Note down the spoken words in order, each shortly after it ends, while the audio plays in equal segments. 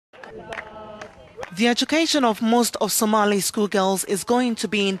The education of most of Somali schoolgirls is going to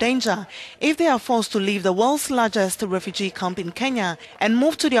be in danger if they are forced to leave the world's largest refugee camp in Kenya and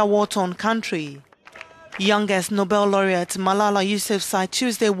move to their war-torn country. Youngest Nobel laureate Malala Yousafzai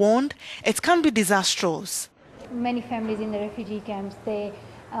Tuesday warned it can be disastrous. Many families in the refugee camps, they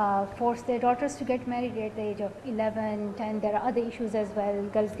force their daughters to get married at the age of 11, 10. There are other issues as well,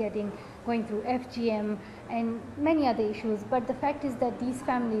 girls going through FGM and many other issues. But the fact is that these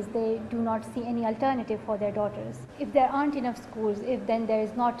families, they do not see any alternative for their daughters. If there aren't enough schools, if then there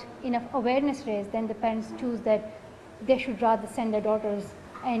is not enough awareness raised, then the parents choose that they should rather send their daughters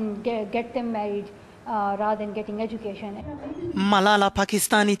and get them married rather than getting education. Malala,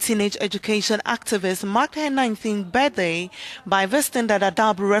 Pakistani teenage education activist, marked her 19th birthday by visiting the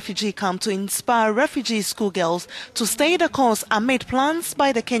Dadaab refugee camp to inspire refugee schoolgirls to stay the course amid plans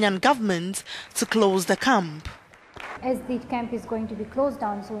by the Kenyan government to close the camp. As the camp is going to be closed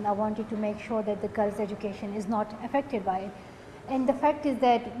down soon, I wanted to make sure that the girls' education is not affected by it. And the fact is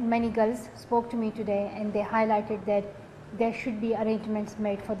that many girls spoke to me today and they highlighted that there should be arrangements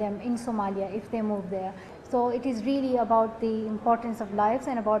made for them in Somalia if they move there. So it is really about the importance of lives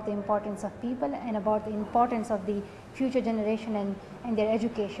and about the importance of people and about the importance of the future generation and their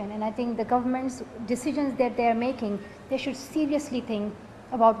education. And I think the government's decisions that they are making, they should seriously think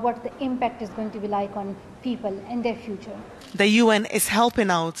about what the impact is going to be like on people and their future. The UN is helping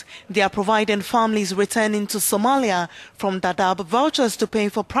out. They are providing families returning to Somalia from Dadaab vouchers to pay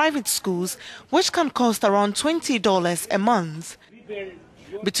for private schools, which can cost around $20 a month.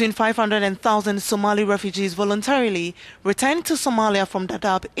 Between 500 and 1,000 Somali refugees voluntarily return to Somalia from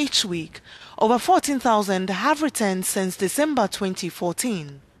Dadaab each week. Over 14,000 have returned since December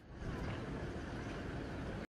 2014.